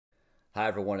Hi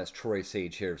everyone, it's Troy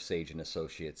Sage here of Sage and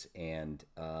Associates, and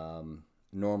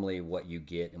normally what you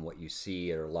get and what you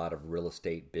see are a lot of real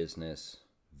estate business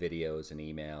videos and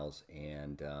emails,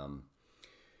 and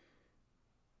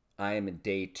I am in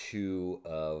day 2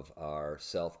 of our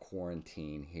self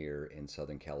quarantine here in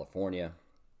Southern California,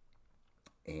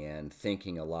 and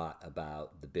thinking a lot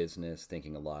about the business,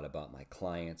 thinking a lot about my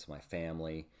clients, my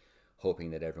family,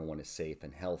 hoping that everyone is safe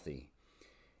and healthy.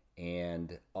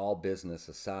 And all business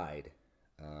aside,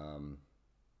 um,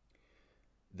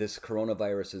 this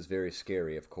coronavirus is very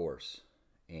scary, of course,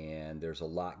 and there's a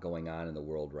lot going on in the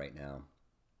world right now.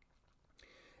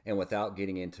 And without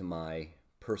getting into my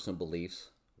personal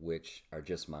beliefs, which are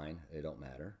just mine, they don't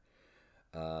matter,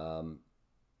 um,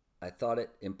 I thought it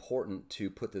important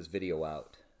to put this video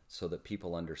out so that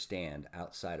people understand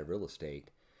outside of real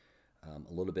estate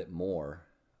a little bit more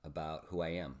about who I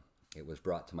am. It was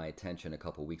brought to my attention a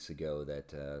couple weeks ago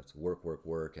that it's work, work,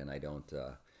 work, and I don't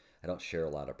share a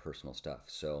lot of personal stuff.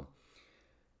 So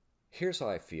here's how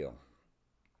I feel.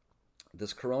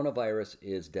 This coronavirus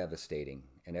is devastating,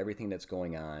 and everything that's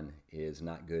going on is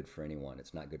not good for anyone.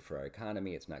 It's not good for our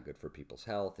economy. It's not good for people's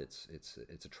health. It's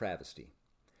a travesty.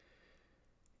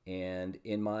 And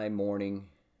in my morning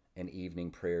and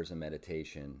evening prayers and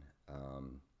meditation,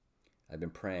 I've been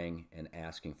praying and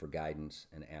asking for guidance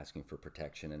and asking for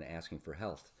protection and asking for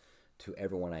health to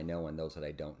everyone I know and those that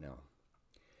I don't know.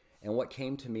 And what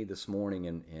came to me this morning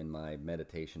in my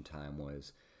meditation time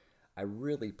was I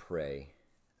really pray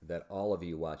that all of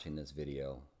you watching this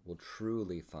video will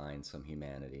truly find some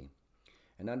humanity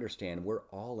and understand we're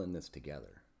all in this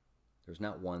together. There's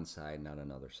not one side, not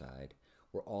another side.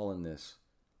 We're all in this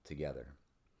together.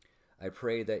 I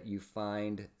pray that you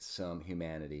find some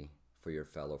humanity for your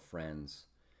fellow friends,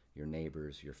 your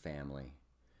neighbors, your family.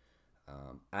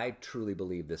 I truly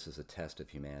believe this is a test of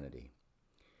humanity.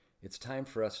 It's time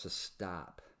for us to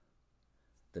stop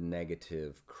the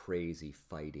negative, crazy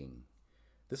fighting.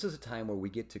 This is a time where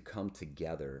we get to come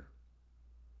together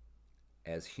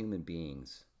as human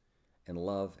beings and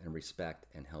love and respect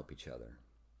and help each other.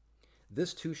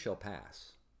 This too shall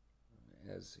pass.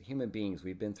 As human beings,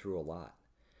 we've been through a lot.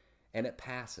 And it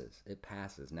passes. It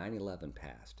passes. 9/11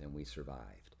 passed and we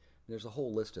survived. There's a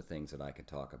whole list of things that I could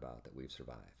talk about that we've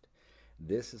survived.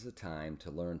 This is a time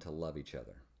to learn to love each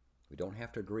other. We don't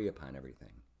have to agree upon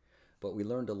everything, but we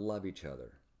learn to love each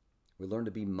other. We learn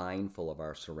to be mindful of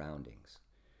our surroundings.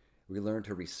 We learn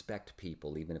to respect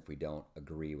people even if we don't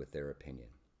agree with their opinion.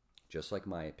 Just like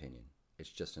my opinion,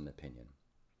 it's just an opinion.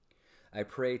 I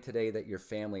pray today that your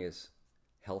family is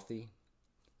healthy,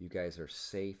 you guys are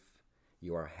safe,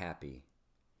 you are happy,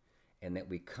 and that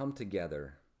we come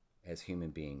together as human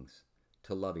beings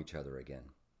to love each other again,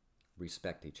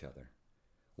 respect each other.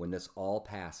 When this all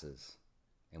passes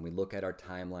and we look at our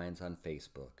timelines on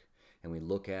Facebook and we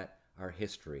look at our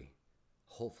history,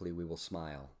 hopefully we will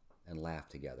smile and laugh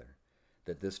together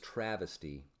that this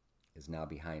travesty is now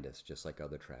behind us, just like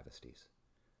other travesties.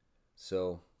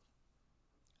 So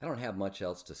I don't have much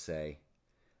else to say.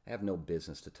 I have no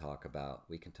business to talk about.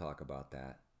 We can talk about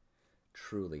that.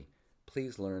 Truly,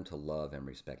 please learn to love and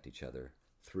respect each other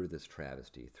through this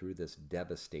travesty, through this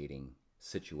devastating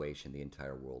situation the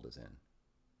entire world is in.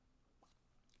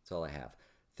 That's all I have.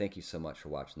 Thank you so much for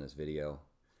watching this video.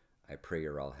 I pray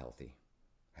you're all healthy.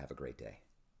 Have a great day.